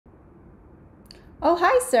Oh,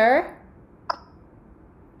 hi, sir.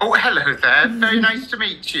 Oh, hello there. Very nice to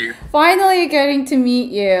meet you. Finally getting to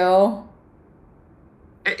meet you.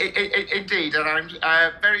 Indeed, and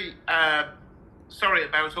I'm very sorry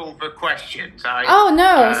about all the questions. Oh,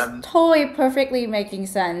 no, it's totally perfectly making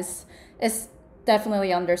sense. It's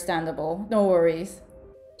definitely understandable. No worries.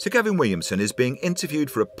 Sir Gavin Williamson is being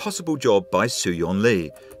interviewed for a possible job by Soo-yeon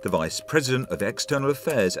Lee, the Vice President of External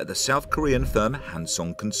Affairs at the South Korean firm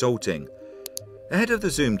Hansong Consulting. Ahead of the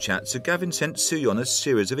Zoom chat, Sir Gavin sent Soo-yeon a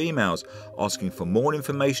series of emails asking for more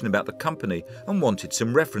information about the company and wanted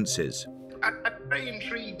some references. I'm very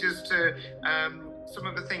intrigued as to some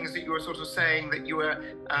of the things that you were sort of saying that you were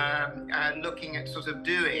looking at sort of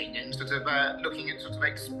doing and sort of looking at sort of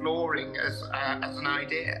exploring as an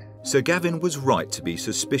idea. Sir Gavin was right to be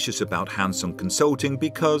suspicious about Hansong Consulting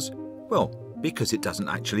because it doesn't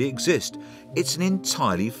actually exist. It's an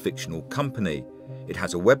entirely fictional company. It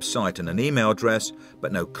has a website and an email address,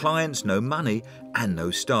 but no clients, no money, and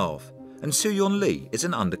no staff. And Soo-yeon Lee is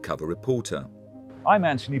an undercover reporter. I'm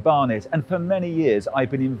Anthony Barnett, and for many years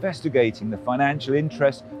I've been investigating the financial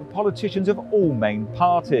interests of politicians of all main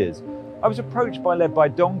parties. I was approached by Led by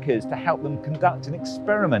Donkeys to help them conduct an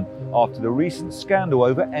experiment after the recent scandal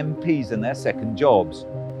over MPs and their second jobs.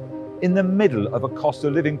 In the middle of a cost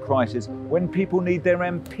of living crisis, when people need their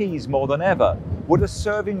MPs more than ever, would a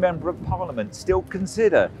serving Member of Parliament still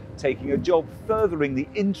consider taking a job furthering the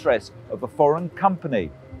interests of a foreign company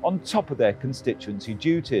on top of their constituency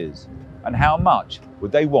duties? And how much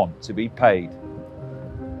would they want to be paid?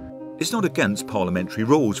 It's not against parliamentary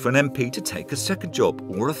rules for an MP to take a second job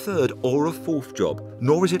or a third or a fourth job,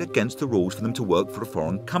 nor is it against the rules for them to work for a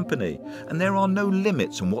foreign company, and there are no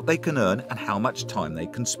limits on what they can earn and how much time they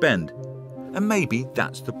can spend. And maybe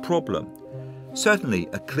that's the problem. Certainly,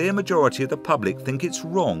 a clear majority of the public think it's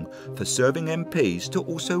wrong for serving MPs to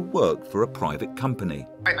also work for a private company.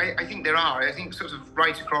 I think there are. I think sort of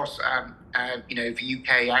right across, the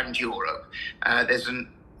UK and Europe, there's an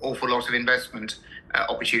awful lot of investment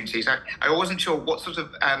opportunities. I wasn't sure what sort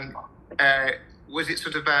of was it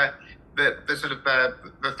sort of the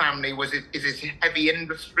family, is it heavy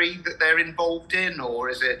industry that they're involved in, or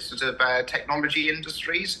is it sort of technology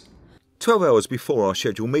industries? 12 hours before our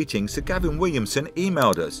scheduled meeting, Sir Gavin Williamson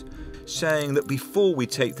emailed us, saying that before we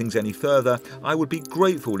take things any further, I would be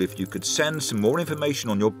grateful if you could send some more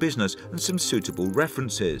information on your business and some suitable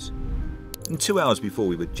references. And 2 hours before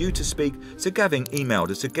we were due to speak, Sir Gavin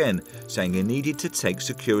emailed us again, saying he needed to take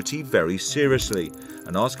security very seriously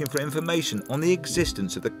and asking for information on the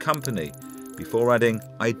existence of the company, before adding,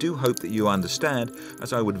 I do hope that you understand,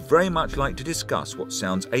 as I would very much like to discuss what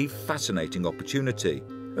sounds a fascinating opportunity.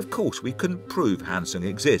 Of course, we couldn't prove Hansong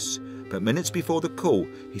exists, but minutes before the call,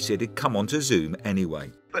 he said he'd come onto Zoom anyway.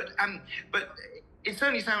 But it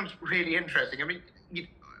certainly sounds really interesting. I mean,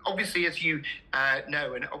 obviously, as you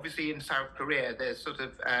know, and obviously in South Korea, there's sort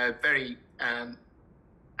of very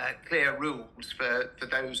clear rules for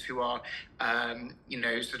those who are,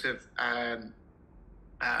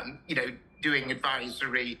 doing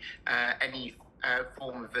advisory, any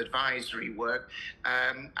form of advisory work,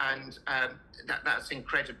 and that's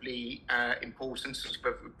incredibly important, sort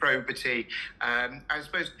of probity. I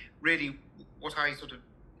suppose really what I sort of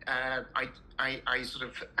I sort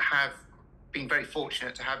of have been very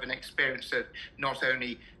fortunate to have an experience of not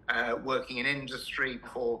only working in industry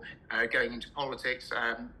before going into politics,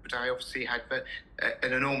 but I obviously had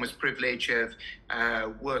an enormous privilege of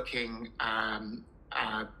working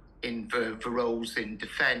for roles in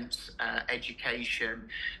defence, education,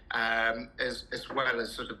 as well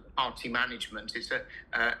as sort of party management. It's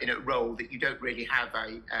in a role that you don't really have.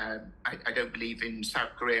 I don't believe in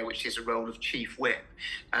South Korea, which is a role of chief whip,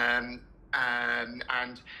 and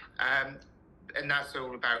that's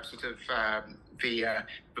all about sort of the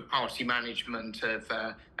party management of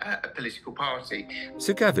a political party.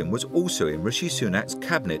 Sir Gavin was also in Rishi Sunak's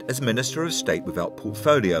cabinet as Minister of State without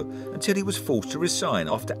portfolio until he was forced to resign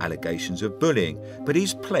after allegations of bullying, but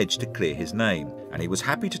he's pledged to clear his name, and he was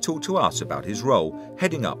happy to talk to us about his role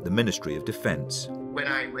heading up the Ministry of Defence. When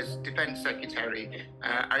I was Defence Secretary,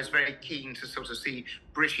 I was very keen to sort of see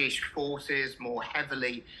British forces more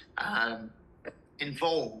heavily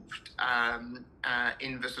involved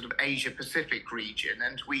in the sort of Asia-Pacific region,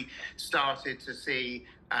 and we started to see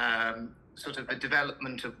sort of the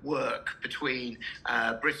development of work between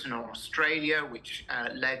Britain and Australia, which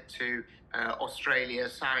led to Australia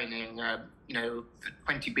signing, the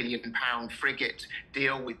 £20 billion frigate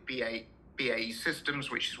deal with BAE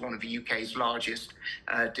Systems, which is one of the UK's largest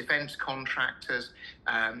defence contractors.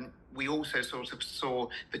 we also sort of saw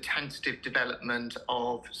the tentative development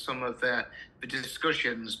of some of the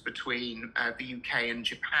discussions between the UK and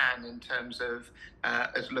Japan in terms of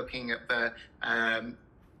us looking at the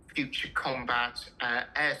future combat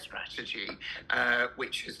air strategy,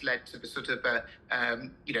 which has led to the sort of,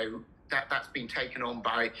 that's been taken on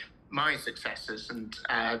by my successors, and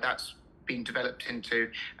that's been developed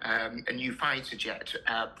into a new fighter jet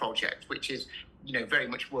project, which is, very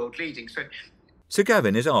much world leading. So Sir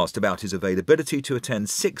Gavin is asked about his availability to attend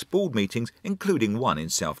 6 board meetings, including one in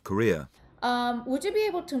South Korea. Would you be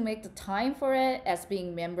able to make the time for it as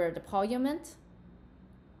being member of the parliament?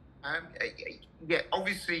 Yeah,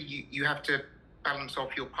 obviously you have to balance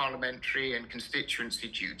off your parliamentary and constituency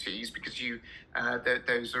duties, because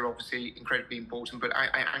those are obviously incredibly important. But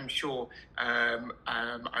I'm sure I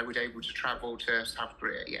would be able to travel to South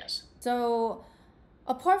Korea. Yes. So,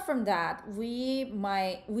 apart from that, we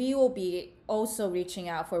will be also reaching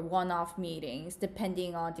out for one-off meetings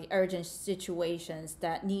depending on the urgent situations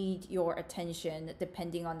that need your attention,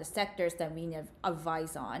 depending on the sectors that we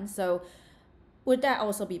advise on. So, would that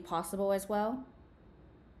also be possible as well?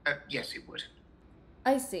 Yes, it would.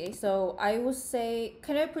 I see. So I would say,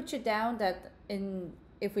 can I put you down that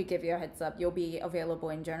if we give you a heads up, you'll be available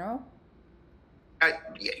in general?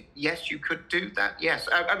 Yes, you could do that. Yes.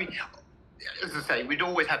 I mean, as I say, we'd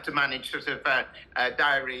always have to manage sort of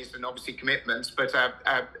diaries and obviously commitments, but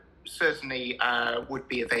certainly would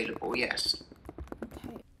be available, yes.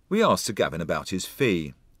 Okay. We asked Sir Gavin about his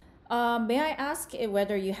fee. May I ask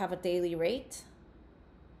whether you have a daily rate?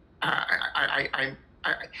 I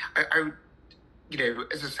would,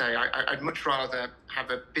 as I say, I'd much rather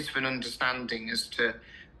have a bit of an understanding as to,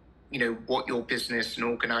 what your business and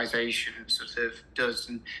organisation sort of does,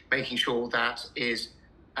 and making sure that is,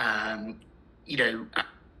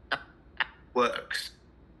 works.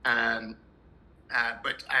 But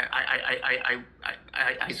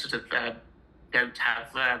I sort of don't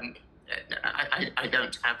have, I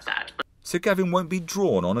don't have that. Sir Gavin won't be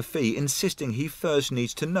drawn on a fee, insisting he first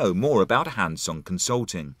needs to know more about hands-on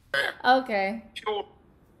consulting. Okay. Sure.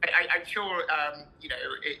 I'm sure,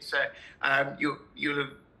 it's you'll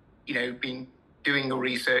have, been doing your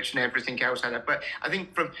research and everything else like that. But I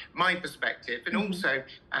think from my perspective, and also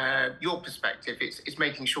your perspective, it's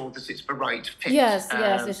making sure that it's the right fit. Yes.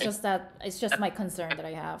 It's just my concern that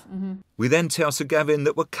I have. Mm-hmm. We then tell Sir Gavin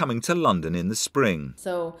that we're coming to London in the spring.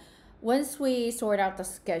 So, once we sort out the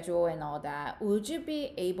schedule and all that, would you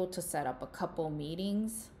be able to set up a couple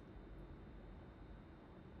meetings?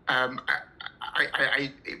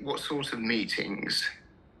 What sort of meetings?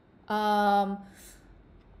 I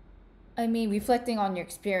mean, reflecting on your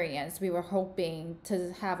experience, we were hoping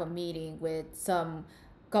to have a meeting with some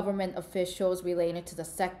government officials related to the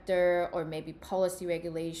sector, or maybe policy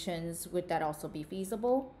regulations. Would that also be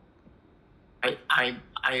feasible? I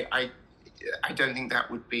don't think that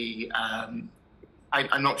would be. I'm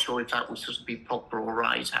not sure if that would sort of be proper or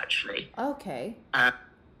right, actually. Okay.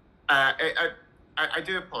 I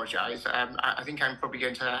do apologise. I think I'm probably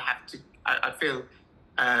going to have to. I feel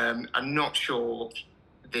I'm not sure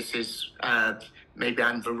this is. Maybe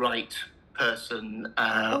I'm the right person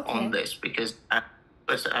on this, because.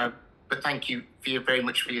 But thank you very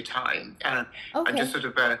much for your time. Okay. I'm just sort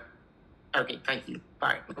of. Okay. Thank you.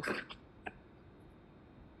 Bye.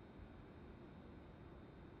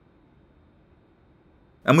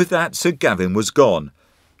 And with that, Sir Gavin was gone.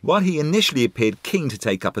 While he initially appeared keen to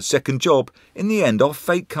take up a second job, in the end our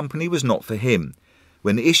fake company was not for him.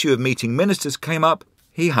 When the issue of meeting ministers came up,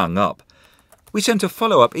 he hung up. We sent a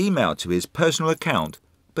follow-up email to his personal account,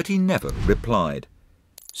 but he never replied.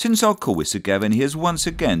 Since our call with Sir Gavin, he has once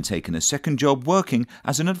again taken a second job working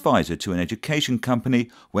as an advisor to an education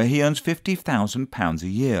company where he earns £50,000 a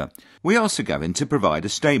year. We asked Sir Gavin to provide a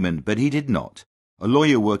statement, but he did not. A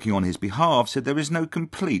lawyer working on his behalf said there is no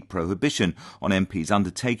complete prohibition on MPs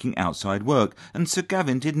undertaking outside work, and Sir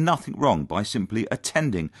Gavin did nothing wrong by simply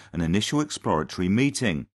attending an initial exploratory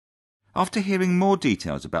meeting. After hearing more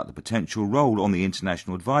details about the potential role on the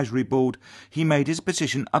International Advisory Board, he made his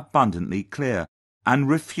position abundantly clear and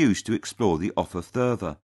refused to explore the offer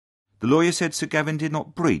further. The lawyer said Sir Gavin did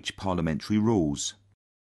not breach parliamentary rules.